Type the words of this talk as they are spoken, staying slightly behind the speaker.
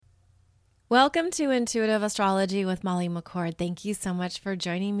Welcome to Intuitive Astrology with Molly McCord. Thank you so much for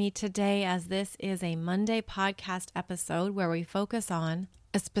joining me today, as this is a Monday podcast episode where we focus on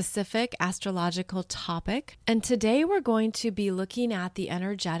a specific astrological topic. And today we're going to be looking at the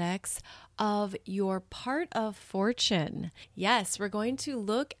energetics of your part of fortune. Yes, we're going to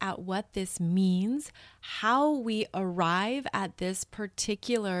look at what this means, how we arrive at this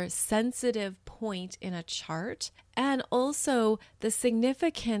particular sensitive point in a chart, and also the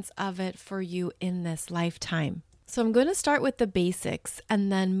significance of it for you in this lifetime. So I'm going to start with the basics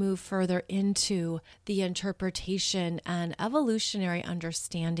and then move further into the interpretation and evolutionary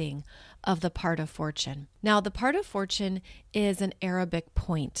understanding of the part of fortune. Now, the part of fortune is an Arabic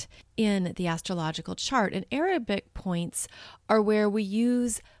point in the astrological chart, and Arabic points are where we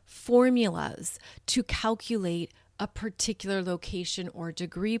use formulas to calculate a particular location or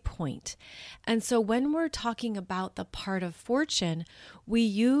degree point. And so when we're talking about the part of fortune, we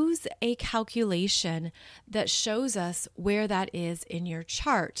use a calculation that shows us where that is in your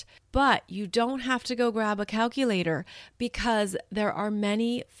chart. But you don't have to go grab a calculator, because there are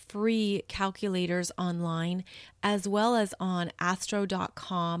many free calculators online, as well as on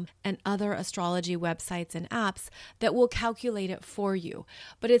astro.com and other astrology websites and apps that will calculate it for you.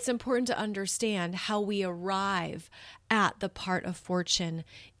 But it's important to understand how we arrive at the part of fortune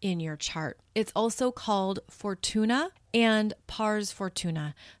in your chart. It's also called Fortuna and Pars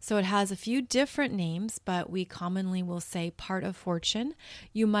Fortuna. So it has a few different names, but we commonly will say part of fortune.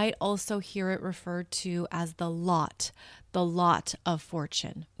 You might also hear it referred to as the lot of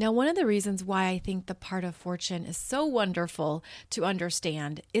fortune. Now, one of the reasons why I think the part of fortune is so wonderful to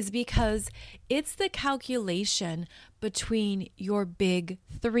understand is because it's the calculation between your big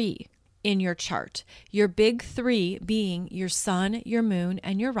three in your chart. Your big three being your sun, your moon,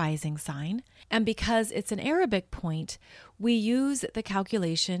 and your rising sign. And because it's an Arabic point, we use the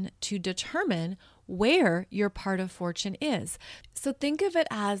calculation to determine where your part of fortune is. So think of it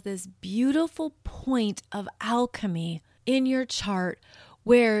as this beautiful point of alchemy in your chart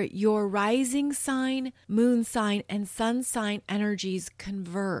where your rising sign, moon sign, and sun sign energies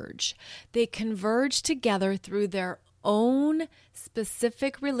converge. They converge together through their own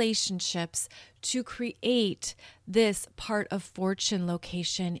specific relationships to create this part of fortune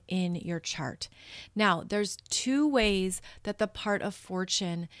location in your chart. Now, there's two ways that the part of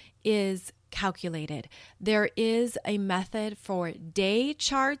fortune is calculated. There is a method for day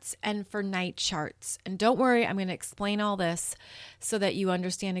charts and for night charts. And don't worry, I'm going to explain all this so that you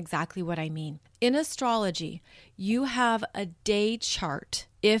understand exactly what I mean. In astrology, you have a day chart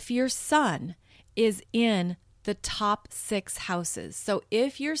if your sun is in the top 6 houses. So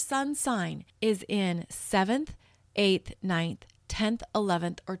if your sun sign is in 7th, 8th, 9th, 10th,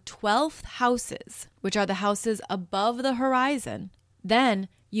 11th, or 12th houses, which are the houses above the horizon, then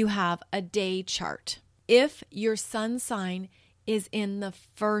you have a day chart. If your sun sign is in the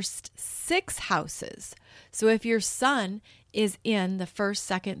first 6 houses, so if your sun is in the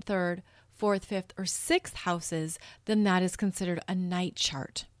 1st, 2nd, 3rd, 4th, 5th, or 6th houses, then that is considered a night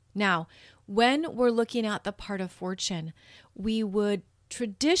chart. Now, when we're looking at the part of fortune, we would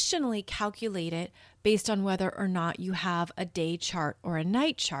traditionally calculate it based on whether or not you have a day chart or a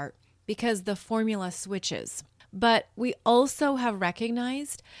night chart, because the formula switches. But we also have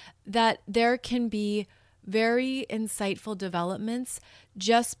recognized that there can be very insightful developments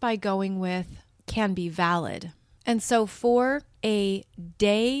just by going with can be valid. And so for a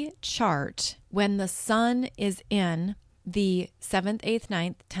day chart, when the sun is in the 7th, 8th,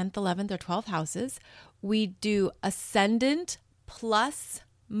 9th, 10th, 11th, or 12th houses, we do ascendant plus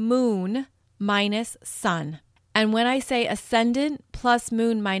moon minus sun. And when I say ascendant plus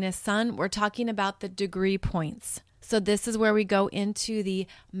moon minus sun, we're talking about the degree points. So this is where we go into the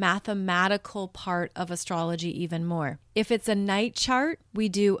mathematical part of astrology even more. If it's a night chart, we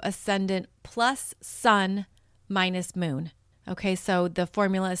do ascendant plus sun minus moon. Okay, so the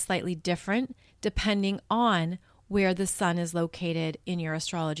formula is slightly different depending on where the sun is located in your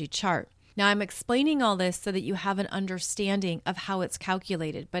astrology chart. Now, I'm explaining all this so that you have an understanding of how it's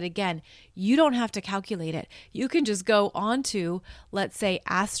calculated. But again, you don't have to calculate it. You can just go on to, let's say,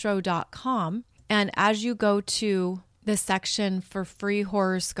 astro.com. And as you go to the section for free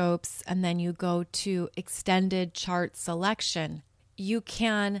horoscopes, and then you go to extended chart selection, you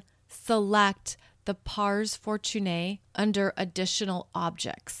can select the Pars Fortunae under additional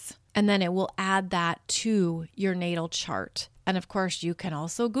objects. And then it will add that to your natal chart. And of course, you can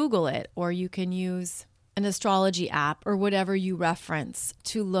also Google it, or you can use an astrology app or whatever you reference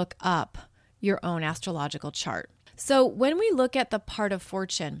to look up your own astrological chart. So when we look at the part of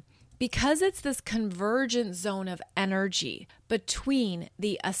fortune, because it's this convergent zone of energy between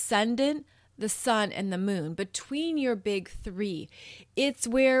the ascendant, the sun, and the moon, between your big three. It's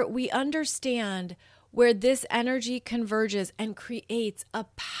where we understand where this energy converges and creates a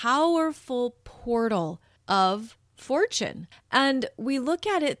powerful portal of fortune. And we look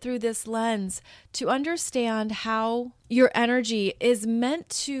at it through this lens to understand how your energy is meant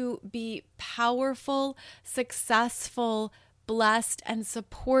to be powerful, successful, blessed, and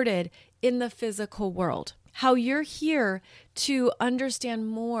supported in the physical world. How you're here to understand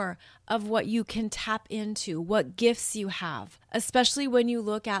more of what you can tap into, what gifts you have, especially when you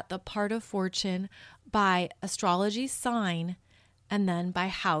look at the part of fortune by astrology sign and then by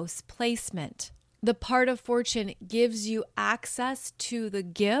house placement. The part of fortune gives you access to the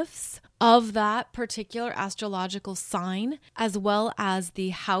gifts of that particular astrological sign, as well as the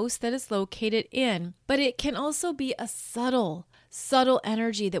house that it's located in. But it can also be a subtle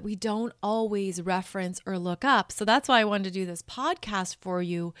energy that we don't always reference or look up. So that's why I wanted to do this podcast for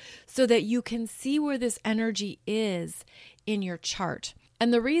you, so that you can see where this energy is in your chart.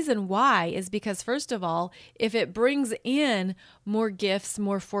 And the reason why is because, first of all, if it brings in more gifts,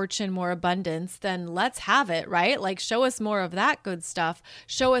 more fortune, more abundance, then let's have it, right? Like, show us more of that good stuff.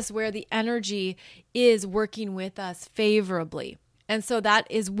 Show us where the energy is working with us favorably. And so that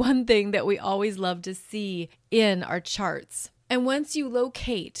is one thing that we always love to see in our charts. And once you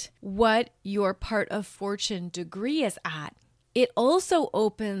locate what your part of fortune degree is at, it also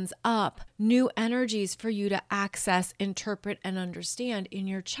opens up new energies for you to access, interpret, and understand in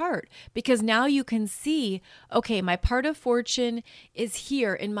your chart. Because now you can see, okay, my part of fortune is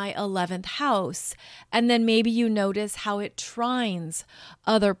here in my 11th house. And then maybe you notice how it trines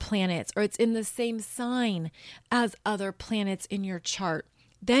other planets, or it's in the same sign as other planets in your chart.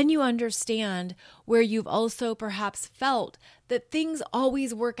 Then you understand where you've also perhaps felt that things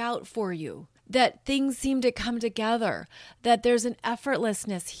always work out for you, that things seem to come together, that there's an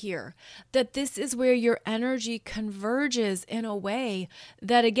effortlessness here, that this is where your energy converges in a way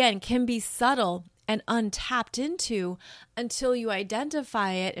that, again, can be subtle and untapped into until you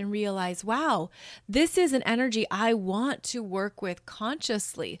identify it and realize, wow, this is an energy I want to work with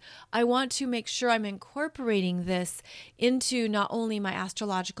consciously. I want to make sure I'm incorporating this into not only my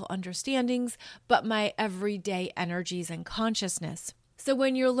astrological understandings, but my everyday energies and consciousness. So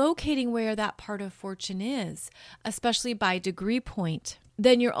when you're locating where that part of fortune is, especially by degree point,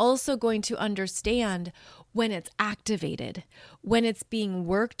 then you're also going to understand when it's activated, when it's being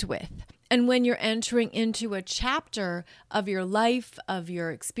worked with, and when you're entering into a chapter of your life, of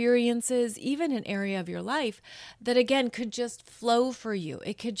your experiences, even an area of your life that, again, could just flow for you.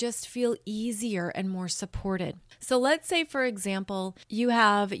 It could just feel easier and more supported. So let's say, for example, you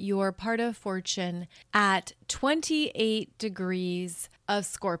have your part of fortune at 28 degrees of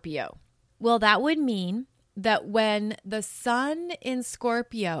Scorpio. Well, that would mean that when the sun in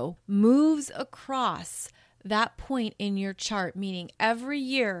Scorpio moves across that point in your chart, meaning every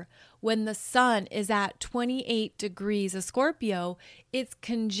year when the sun is at 28 degrees of Scorpio, it's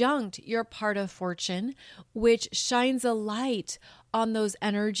conjunct your part of fortune, which shines a light on those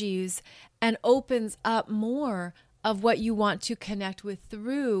energies and opens up more of what you want to connect with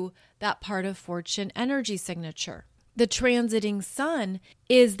through that part of fortune energy signature. The transiting sun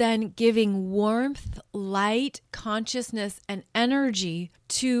is then giving warmth, light, consciousness, and energy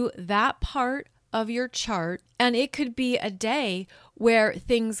to that part of your chart. And it could be a day where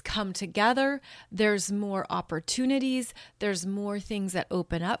things come together. There's more opportunities. There's more things that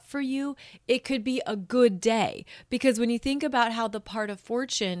open up for you. It could be a good day, because when you think about how the part of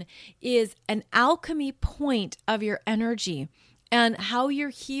fortune is an alchemy point of your energy, and how you're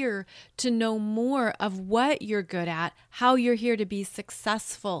here to know more of what you're good at, how you're here to be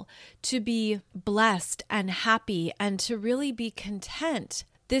successful, to be blessed and happy, and to really be content.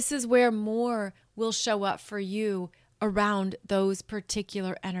 This is where more will show up for you around those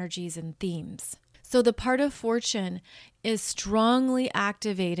particular energies and themes. So the part of fortune is strongly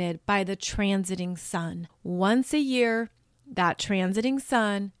activated by the transiting sun. Once a year, that transiting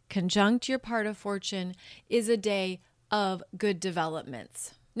sun, conjunct your part of fortune, is a day of good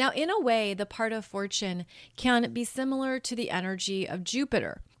developments. Now, in a way, the part of fortune can be similar to the energy of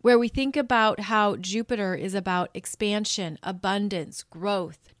Jupiter, where we think about how Jupiter is about expansion, abundance,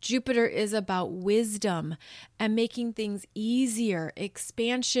 growth. Jupiter is about wisdom and making things easier,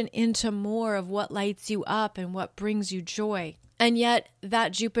 expansion into more of what lights you up and what brings you joy. And yet,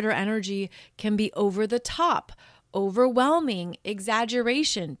 that Jupiter energy can be over the top, overwhelming,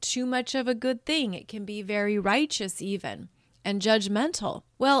 exaggeration, too much of a good thing. It can be very righteous even, and judgmental.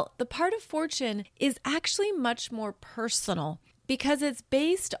 Well, the part of fortune is actually much more personal, because it's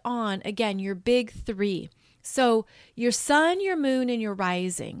based on, again, your big three, So your sun, your moon, and your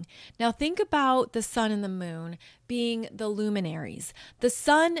rising. Now think about the sun and the moon being the luminaries. The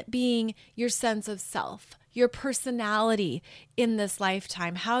sun being your sense of self, your personality in this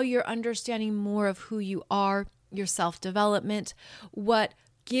lifetime, how you're understanding more of who you are, your self-development, what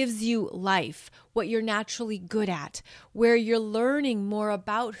gives you life, what you're naturally good at, where you're learning more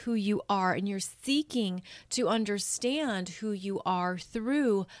about who you are and you're seeking to understand who you are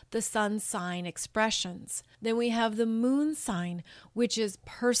through the sun sign expressions. Then we have the moon sign, which is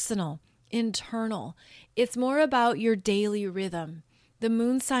personal, internal. It's more about your daily rhythm. The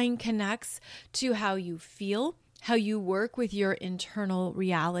moon sign connects to how you feel, how you work with your internal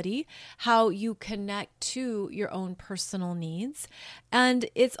reality, how you connect to your own personal needs. And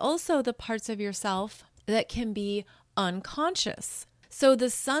it's also the parts of yourself that can be unconscious. So the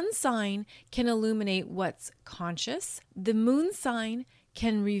sun sign can illuminate what's conscious. The moon sign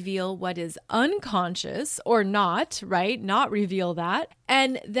can reveal what is unconscious or not, right? Not reveal that.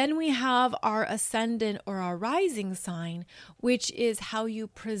 And then we have our ascendant or our rising sign, which is how you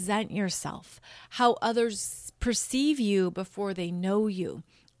present yourself, how others perceive you before they know you.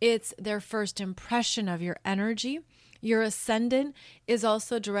 It's their first impression of your energy. Your ascendant is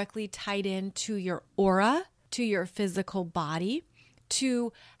also directly tied into your aura, to your physical body,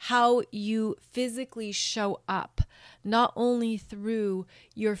 to how you physically show up, not only through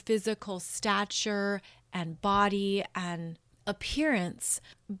your physical stature and body and appearance,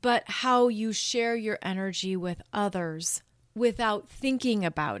 but how you share your energy with others without thinking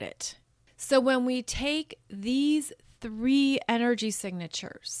about it. So when we take these 3 energy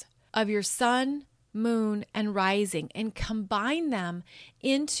signatures of your sun, moon, and rising and combine them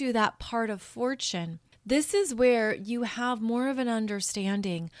into that part of fortune, this is where you have more of an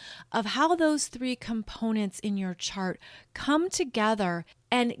understanding of how those 3 components in your chart come together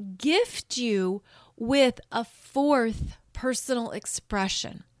and gift you with a 4th personal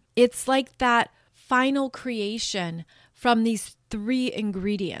expression. It's like that final creation from these 3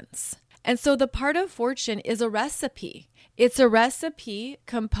 ingredients. And so the part of fortune is a recipe. It's a recipe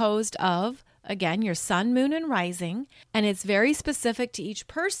composed of, again, your sun, moon, and rising, and it's very specific to each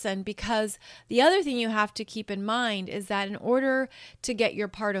person, because the other thing you have to keep in mind is that in order to get your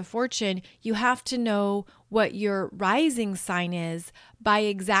part of fortune, you have to know what your rising sign is by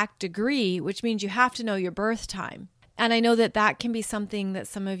exact degree, which means you have to know your birth time. And I know that that can be something that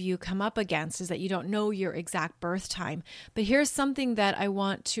some of you come up against, is that you don't know your exact birth time. But here's something that I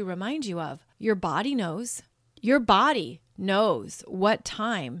want to remind you of. Your body knows. Your body knows what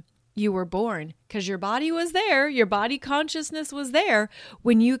time you were born, because your body was there. Your body consciousness was there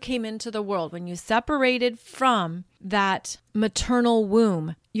when you came into the world. When you separated from that maternal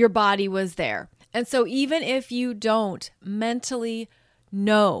womb, your body was there. And so even if you don't mentally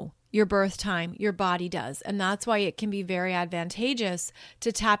know your birth time, your body does. And that's why it can be very advantageous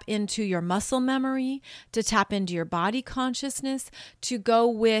to tap into your muscle memory, to tap into your body consciousness, to go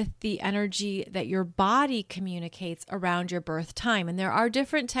with the energy that your body communicates around your birth time. And there are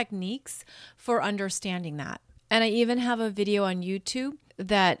different techniques for understanding that. And I even have a video on YouTube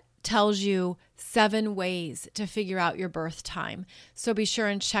that tells you 7 ways to figure out your birth time. So be sure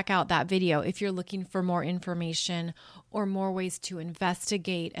and check out that video if you're looking for more information or more ways to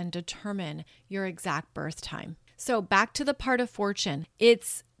investigate and determine your exact birth time. So back to the part of fortune.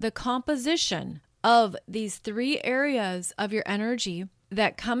 It's the composition of these 3 areas of your energy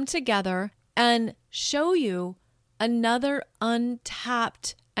that come together and show you another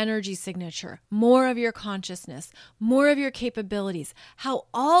untapped energy signature, more of your consciousness, more of your capabilities, how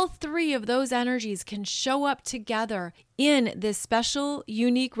all 3 of those energies can show up together in this special,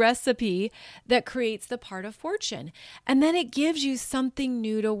 unique recipe that creates the part of fortune. And then it gives you something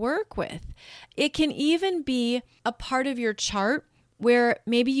new to work with. It can even be a part of your chart where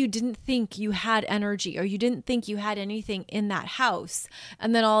maybe you didn't think you had energy, or you didn't think you had anything in that house.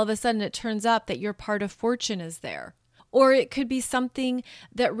 And then all of a sudden it turns up that your part of fortune is there. Or it could be something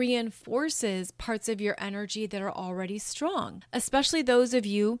that reinforces parts of your energy that are already strong, especially those of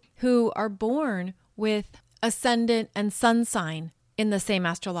you who are born with ascendant and sun sign in the same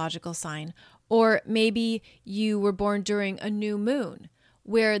astrological sign. Or maybe you were born during a new moon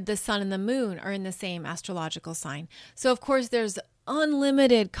where the sun and the moon are in the same astrological sign. So of course there's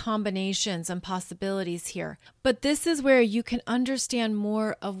unlimited combinations and possibilities here. But this is where you can understand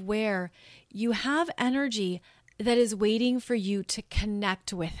more of where you have energy that is waiting for you to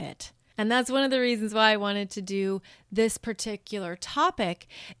connect with it. And that's one of the reasons why I wanted to do this particular topic,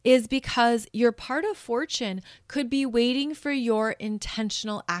 is because your part of fortune could be waiting for your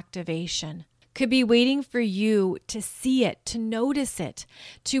intentional activation could be waiting for you to see it, to notice it,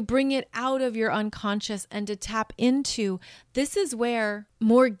 to bring it out of your unconscious and to tap into. This is where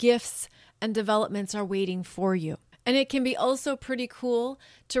more gifts and developments are waiting for you. And it can be also pretty cool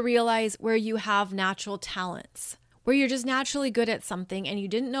to realize where you have natural talents, where you're just naturally good at something and you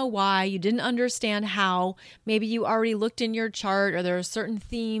didn't know why, you didn't understand how. Maybe you already looked in your chart or there are certain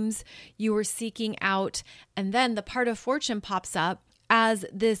themes you were seeking out. And then the part of fortune pops up as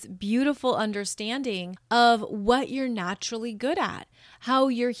this beautiful understanding of what you're naturally good at, how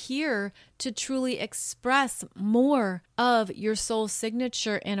you're here to truly express more of your soul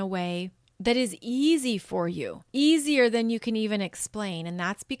signature in a way that is easy for you, easier than you can even explain. And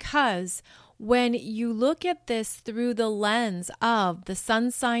that's because when you look at this through the lens of the sun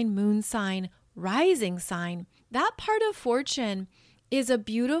sign, moon sign, rising sign, that part of fortune is a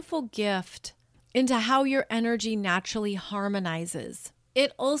beautiful gift into how your energy naturally harmonizes.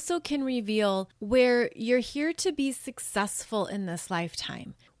 It also can reveal where you're here to be successful in this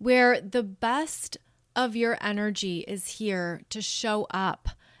lifetime, where the best of your energy is here to show up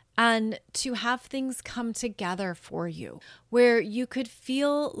and to have things come together for you, where you could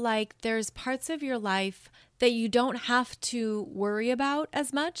feel like there's parts of your life that you don't have to worry about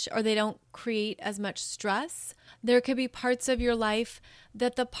as much, or they don't create as much stress. There could be parts of your life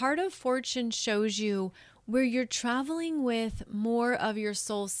that the part of fortune shows you where you're traveling with more of your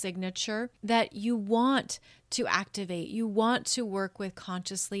soul signature that you want to activate, you want to work with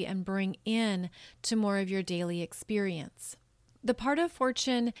consciously and bring in to more of your daily experience. The part of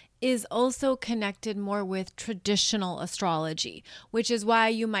fortune is also connected more with traditional astrology, which is why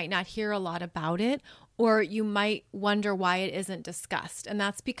you might not hear a lot about it, or you might wonder why it isn't discussed. And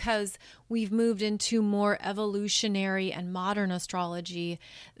that's because we've moved into more evolutionary and modern astrology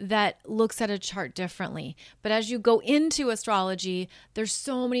that looks at a chart differently. But as you go into astrology, there's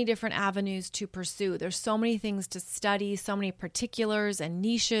so many different avenues to pursue. There's so many things to study, so many particulars and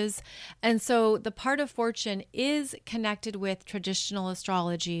niches. And so the part of fortune is connected with traditional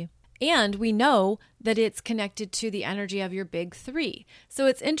astrology. And we know that it's connected to the energy of your big three. So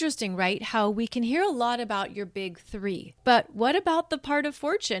it's interesting, right? How we can hear a lot about your big three. But what about the part of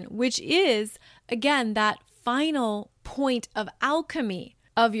fortune, which is, again, that final point of alchemy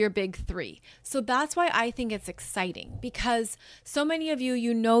of your big three? So that's why I think it's exciting, because so many of you,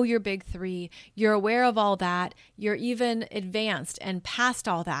 you know your big three, you're aware of all that, you're even advanced and past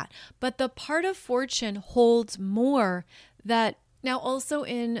all that. But the part of fortune holds more that. Now, also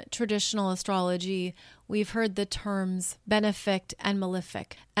in traditional astrology, we've heard the terms benefic and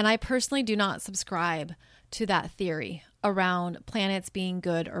malefic, and I personally do not subscribe to that theory around planets being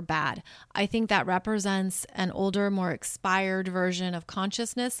good or bad. I think that represents an older, more expired version of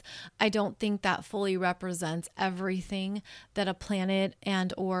consciousness. I don't think that fully represents everything that a planet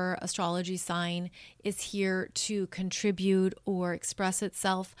and or astrology sign is here to contribute or express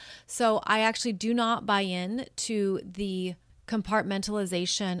itself. So I actually do not buy in to the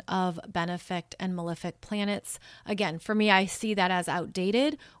compartmentalization of benefic and malefic planets. Again, for me, I see that as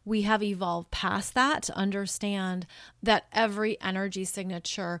outdated. We have evolved past that to understand that every energy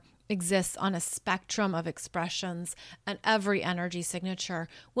signature exists on a spectrum of expressions, and every energy signature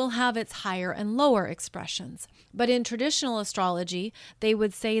will have its higher and lower expressions. But in traditional astrology, they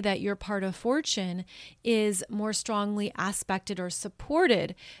would say that your part of fortune is more strongly aspected or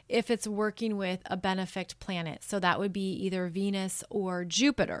supported if it's working with a benefic planet. So that would be either Venus or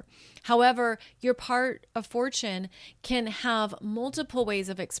Jupiter. However, your part of fortune can have multiple ways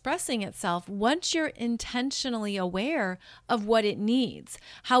of expressing itself once you're intentionally aware of what it needs,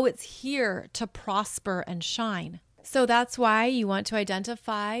 how it's here to prosper and shine. So that's why you want to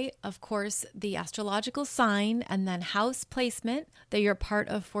identify, of course, the astrological sign and then house placement that your part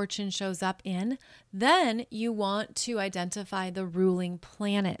of fortune shows up in. Then you want to identify the ruling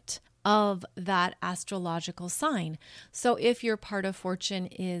planet of that astrological sign. So if your part of fortune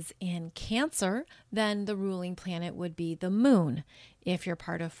is in Cancer, then the ruling planet would be the moon. If your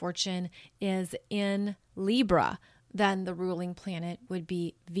part of fortune is in Libra, then the ruling planet would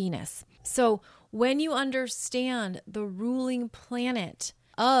be Venus. So when you understand the ruling planet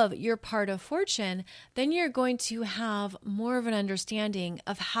of your part of fortune, then you're going to have more of an understanding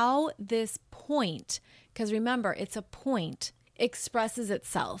of how this point, because remember, it's a point, expresses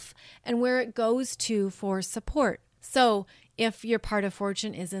itself and where it goes to for support. So if your part of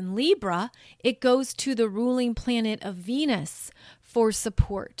fortune is in Libra, it goes to the ruling planet of Venus for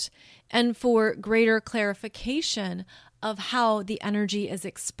support and for greater clarification of how the energy is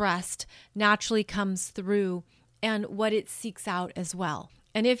expressed, naturally comes through, and what it seeks out as well.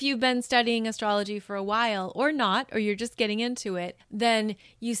 And if you've been studying astrology for a while or not, or you're just getting into it, then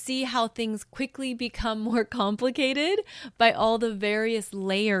you see how things quickly become more complicated by all the various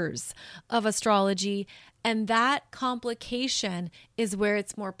layers of astrology. And that complication is where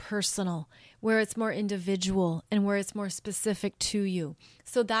it's more personal, where it's more individual, and where it's more specific to you.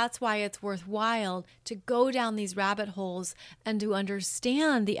 So that's why it's worthwhile to go down these rabbit holes and to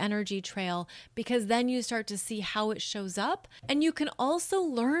understand the energy trail, because then you start to see how it shows up, and you can also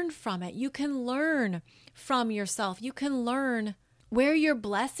learn from it. You can learn from yourself. You can learn where your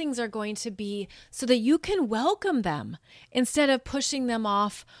blessings are going to be so that you can welcome them instead of pushing them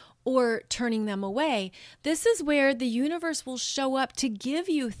off or turning them away. This is where the universe will show up to give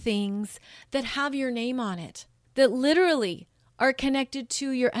you things that have your name on it, that literally are connected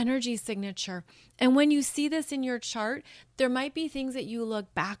to your energy signature. And when you see this in your chart, there might be things that you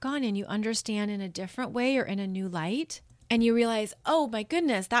look back on and you understand in a different way or in a new light. And you realize, oh my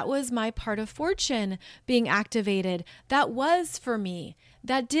goodness, that was my part of fortune being activated. That was for me.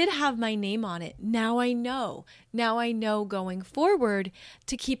 That did have my name on it. Now I know. Now I know going forward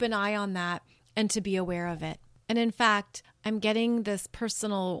to keep an eye on that and to be aware of it. And in fact, I'm getting this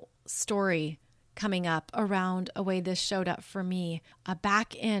personal story coming up around a way this showed up for me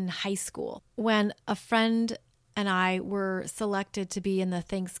back in high school when a friend and I were selected to be in the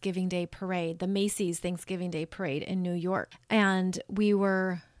Thanksgiving Day Parade, the Macy's Thanksgiving Day Parade in New York. And we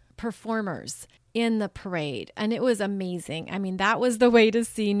were performers in the parade, and it was amazing. I mean, that was the way to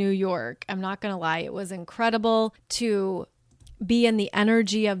see New York. I'm not going to lie. It was incredible to be in the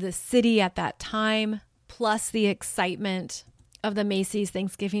energy of the city at that time, plus the excitement of the Macy's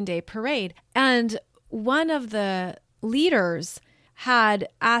Thanksgiving Day Parade. And one of the leaders had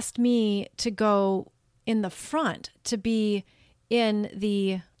asked me to go in the front, to be in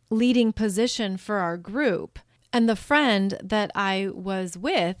the leading position for our group. And the friend that I was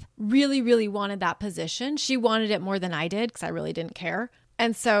with really, really wanted that position. She wanted it more than I did because I really didn't care.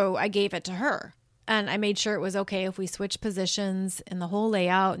 And so I gave it to her. And I made sure it was okay if we switched positions in the whole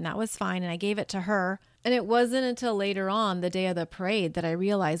layout, and that was fine. And I gave it to her. And it wasn't until later on, the day of the parade, that I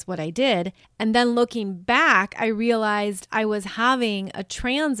realized what I did. And then looking back, I realized I was having a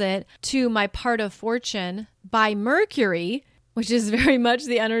transit to my part of fortune by Mercury, which is very much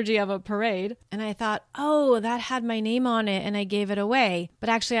the energy of a parade. And I thought, oh, that had my name on it, and I gave it away. But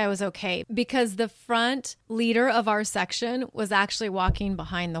actually I was okay, because the front leader of our section was actually walking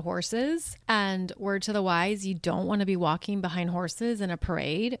behind the horses. And word to the wise, you don't want to be walking behind horses in a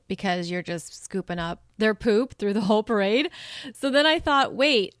parade, because you're just scooping up their poop through the whole parade. So then I thought,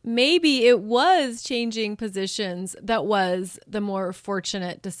 wait, maybe it was changing positions that was the more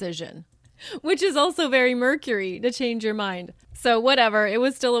fortunate decision, which is also very Mercury, to change your mind. So whatever, it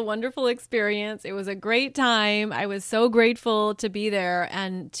was still a wonderful experience. It was a great time. I was so grateful to be there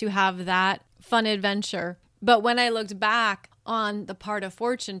and to have that fun adventure. But when I looked back on the part of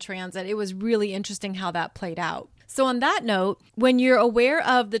fortune transit, it was really interesting how that played out. So on that note, when you're aware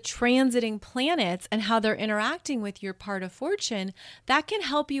of the transiting planets and how they're interacting with your part of fortune, that can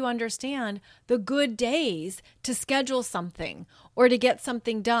help you understand the good days to schedule something or to get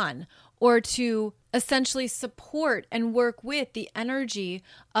something done, or to essentially support and work with the energy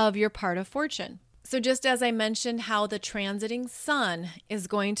of your part of fortune. So just as I mentioned how the transiting sun is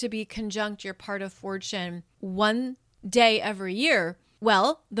going to be conjunct your part of fortune one day every year,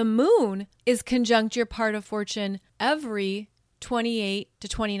 well, the moon is conjunct your part of fortune every 28 to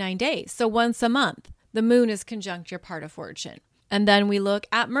 29 days. So once a month, the moon is conjunct your part of fortune. And then we look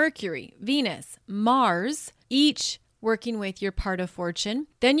at Mercury, Venus, Mars, each working with your part of fortune.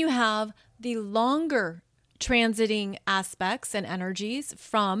 Then you have the longer transiting aspects and energies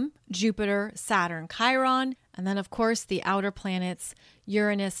from Jupiter, Saturn, Chiron, and then of course the outer planets,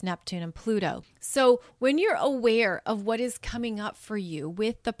 Uranus, Neptune, and Pluto. So when you're aware of what is coming up for you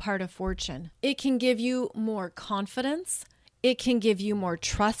with the part of fortune, it can give you more confidence. It can give you more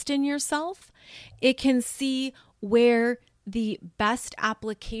trust in yourself. It can see where the best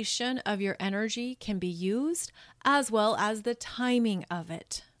application of your energy can be used, as well as the timing of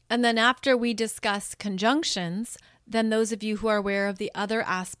it. And then after we discuss conjunctions, then those of you who are aware of the other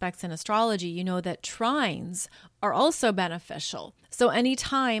aspects in astrology, you know that trines are also beneficial. So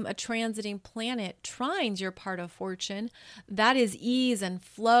anytime a transiting planet trines your part of fortune, that is ease and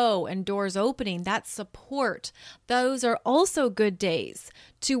flow and doors opening, that's support. Those are also good days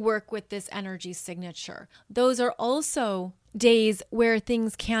to work with this energy signature. Those are also days where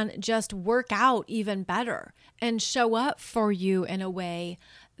things can just work out even better and show up for you in a way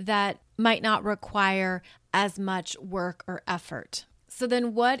that might not require as much work or effort. So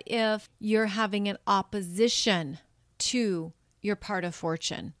then what if you're having an opposition to your part of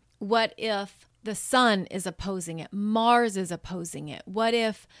fortune? What if the sun is opposing it? Mars is opposing it? What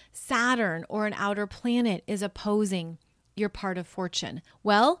if Saturn or an outer planet is opposing your part of fortune?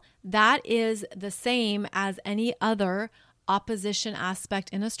 Well, that is the same as any other opposition aspect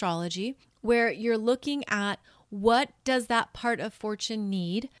in astrology, where you're looking at what does that part of fortune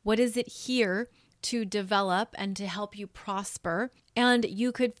need? What is it here to develop and to help you prosper? And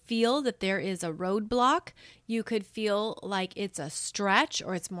you could feel that there is a roadblock. You could feel like it's a stretch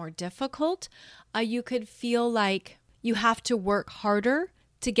or it's more difficult. You could feel like you have to work harder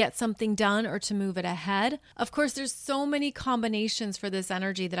to get something done or to move it ahead. Of course, there's so many combinations for this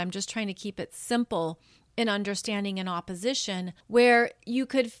energy that I'm just trying to keep it simple in understanding an opposition, where you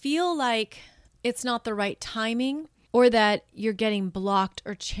could feel like it's not the right timing or that you're getting blocked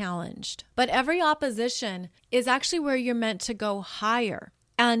or challenged. But every opposition is actually where you're meant to go higher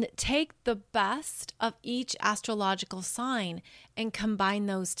and take the best of each astrological sign and combine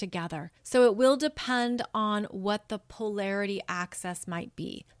those together. So it will depend on what the polarity axis might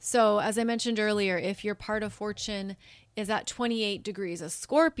be. So as I mentioned earlier, if your part of fortune is at 28 degrees of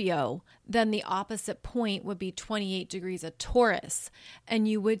Scorpio, then the opposite point would be 28 degrees of Taurus. And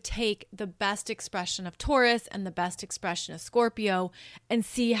you would take the best expression of Taurus and the best expression of Scorpio and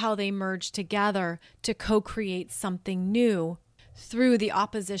see how they merge together to co-create something new through the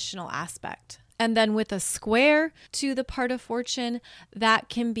oppositional aspect. And then with a square to the part of fortune, that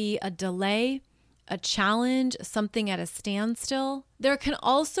can be a delay, a challenge, something at a standstill. There can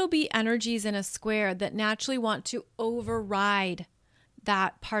also be energies in a square that naturally want to override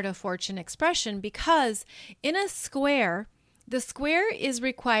that part of fortune expression, because in a square, the square is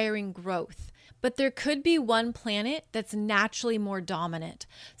requiring growth. But there could be one planet that's naturally more dominant.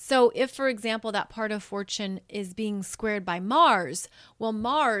 So if, for example, that part of fortune is being squared by Mars, well,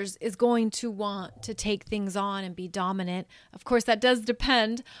 Mars is going to want to take things on and be dominant. Of course, that does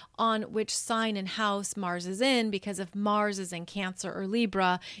depend on which sign and house Mars is in, because if Mars is in Cancer or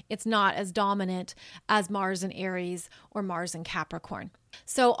Libra, it's not as dominant as Mars in Aries or Mars in Capricorn.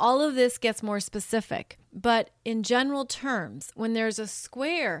 So all of this gets more specific, but in general terms, when there's a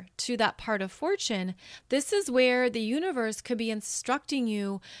square to that part of fortune, this is where the universe could be instructing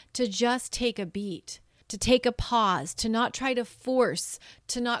you to just take a beat, to take a pause, to not try to force,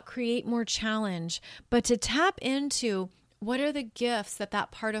 to not create more challenge, but to tap into what are the gifts that that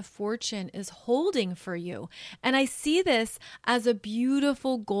part of fortune is holding for you. And I see this as a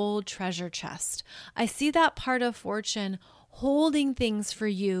beautiful gold treasure chest. I see that part of fortune holding things for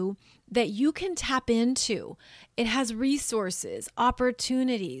you that you can tap into. It has resources,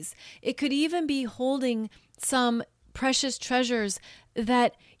 opportunities. It could even be holding some precious treasures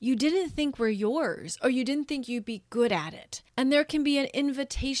that you didn't think were yours, or you didn't think you'd be good at it. And there can be an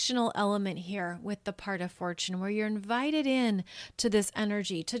invitational element here with the part of fortune, where you're invited in to this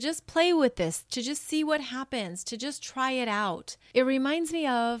energy, to just play with this, to just see what happens, to just try it out. It reminds me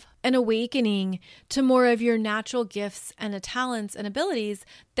of an awakening to more of your natural gifts and talents and abilities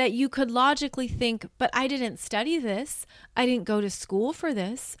that you could logically think, but I didn't study this. I didn't go to school for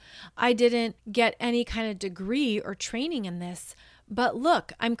this. I didn't get any kind of degree or training in this. But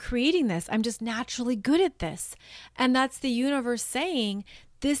look, I'm creating this. I'm just naturally good at this. And that's the universe saying,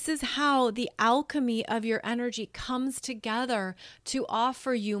 this is how the alchemy of your energy comes together to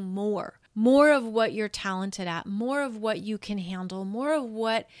offer you more of what you're talented at, more of what you can handle, more of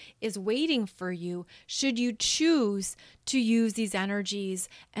what is waiting for you, should you choose to use these energies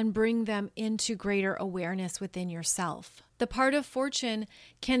and bring them into greater awareness within yourself. The part of fortune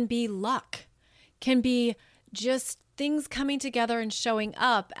can be luck, can be just things coming together and showing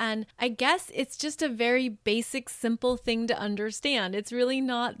up. And I guess it's just a very basic, simple thing to understand. It's really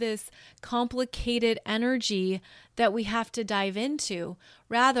not this complicated energy that we have to dive into.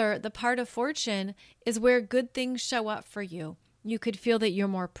 Rather, the part of fortune is where good things show up for you. You could feel that you're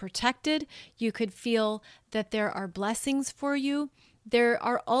more protected. You could feel that there are blessings for you. There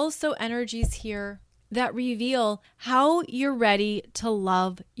are also energies here that reveal how you're ready to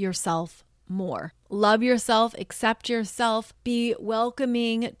love yourself more. Love yourself, accept yourself, be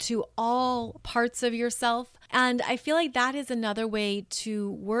welcoming to all parts of yourself. And I feel like that is another way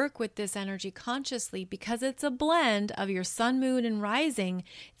to work with this energy consciously, because it's a blend of your sun, moon, and rising.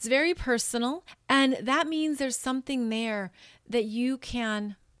 It's very personal. And that means there's something there that you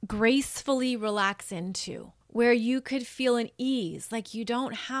can gracefully relax into, where you could feel an ease, like you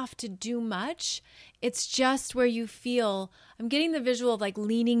don't have to do much. It's just where you feel, I'm getting the visual of like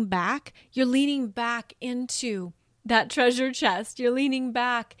leaning back. You're leaning back into that treasure chest. You're leaning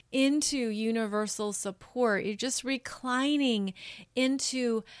back into universal support. You're just reclining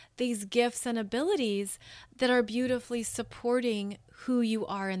into these gifts and abilities that are beautifully supporting who you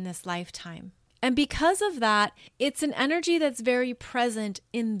are in this lifetime. And because of that, it's an energy that's very present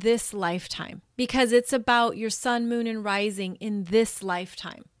in this lifetime because it's about your sun, moon, and rising in this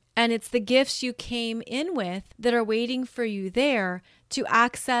lifetime. And it's the gifts you came in with that are waiting for you there to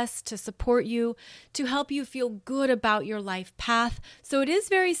access, to support you, to help you feel good about your life path. So it is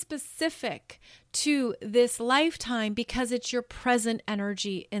very specific to this lifetime because it's your present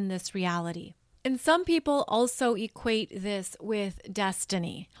energy in this reality. And some people also equate this with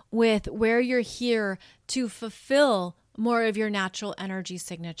destiny, with where you're here to fulfill more of your natural energy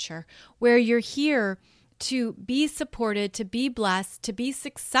signature, where you're here to be supported, to be blessed, to be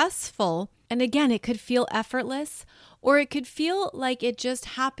successful. And again, it could feel effortless, or it could feel like it just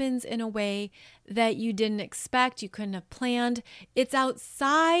happens in a way that you didn't expect, you couldn't have planned. It's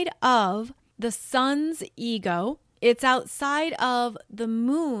outside of the sun's ego. It's outside of the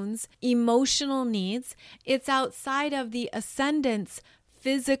moon's emotional needs. It's outside of the ascendant's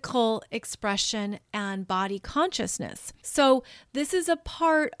physical expression and body consciousness. So this is a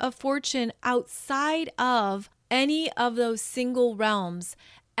part of fortune outside of any of those single realms.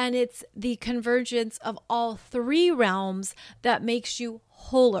 And it's the convergence of all three realms that makes you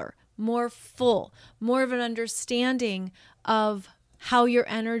wholer, more full, more of an understanding of how your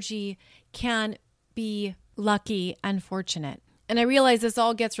energy can be lucky and fortunate. And I realize this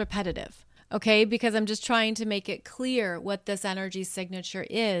all gets repetitive, okay? Because I'm just trying to make it clear what this energy signature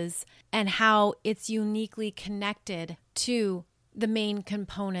is and how it's uniquely connected to the main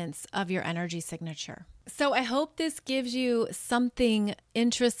components of your energy signature. So I hope this gives you something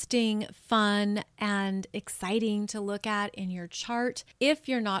interesting, fun, and exciting to look at in your chart. If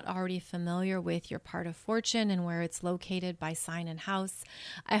you're not already familiar with your part of fortune and where it's located by sign and house,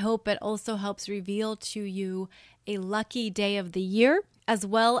 I hope it also helps reveal to you a lucky day of the year, as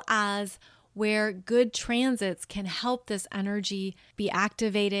well as where good transits can help this energy be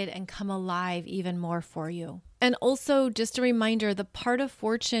activated and come alive even more for you. And also, just a reminder, the part of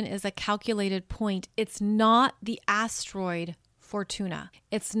fortune is a calculated point. It's not the asteroid Fortuna.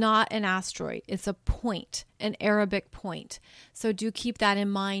 It's not an asteroid. It's a point, an Arabic point. So do keep that in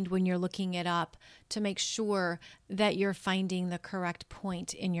mind when you're looking it up to make sure that you're finding the correct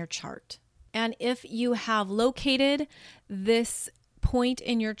point in your chart. And if you have located this point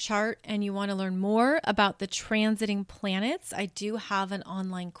in your chart and you want to learn more about the transiting planets, I do have an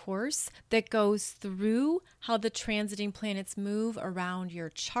online course that goes through how the transiting planets move around your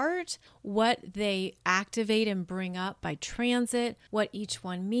chart, what they activate and bring up by transit, what each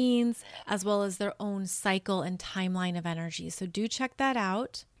one means, as well as their own cycle and timeline of energy. So do check that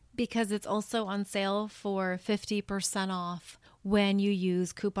out because it's also on sale for 50% off when you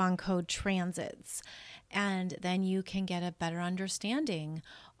use coupon code TRANSITS. And then you can get a better understanding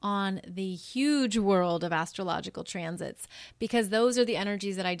on the huge world of astrological transits, because those are the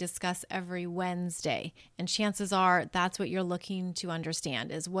energies that I discuss every Wednesday. And chances are that's what you're looking to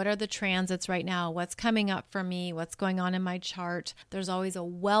understand is what are the transits right now? What's coming up for me? What's going on in my chart? There's always a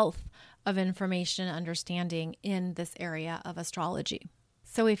wealth of information and understanding in this area of astrology.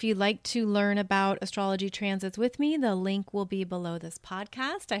 So if you'd like to learn about astrology transits with me, the link will be below this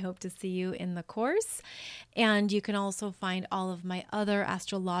podcast. I hope to see you in the course. And you can also find all of my other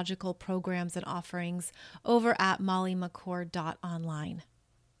astrological programs and offerings over at mollymccord.online.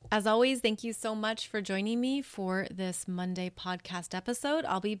 As always, thank you so much for joining me for this Monday podcast episode.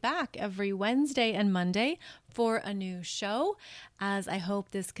 I'll be back every Wednesday and Monday for a new show, as I hope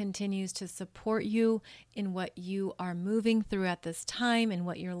this continues to support you in what you are moving through at this time and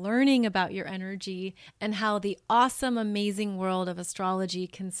what you're learning about your energy and how the awesome, amazing world of astrology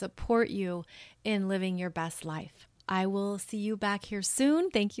can support you in living your best life. I will see you back here soon.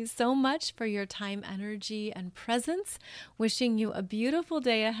 Thank you so much for your time, energy, and presence. Wishing you a beautiful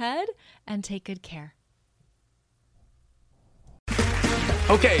day ahead and take good care.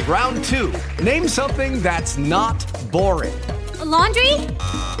 Okay, round two. Name something that's not boring. A laundry?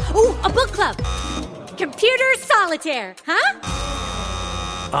 Ooh, a book club. Computer solitaire, huh?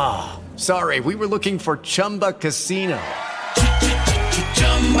 Ah, sorry, we were looking for Chumba Casino.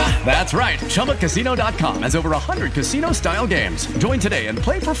 That's right. ChumbaCasino.com has over 100 casino-style games. Join today and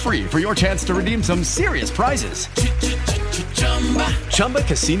play for free for your chance to redeem some serious prizes.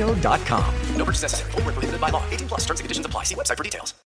 ChumbaCasino.com. No purchase necessary. Void where prohibited by law. 18+ terms and conditions apply. See website for details.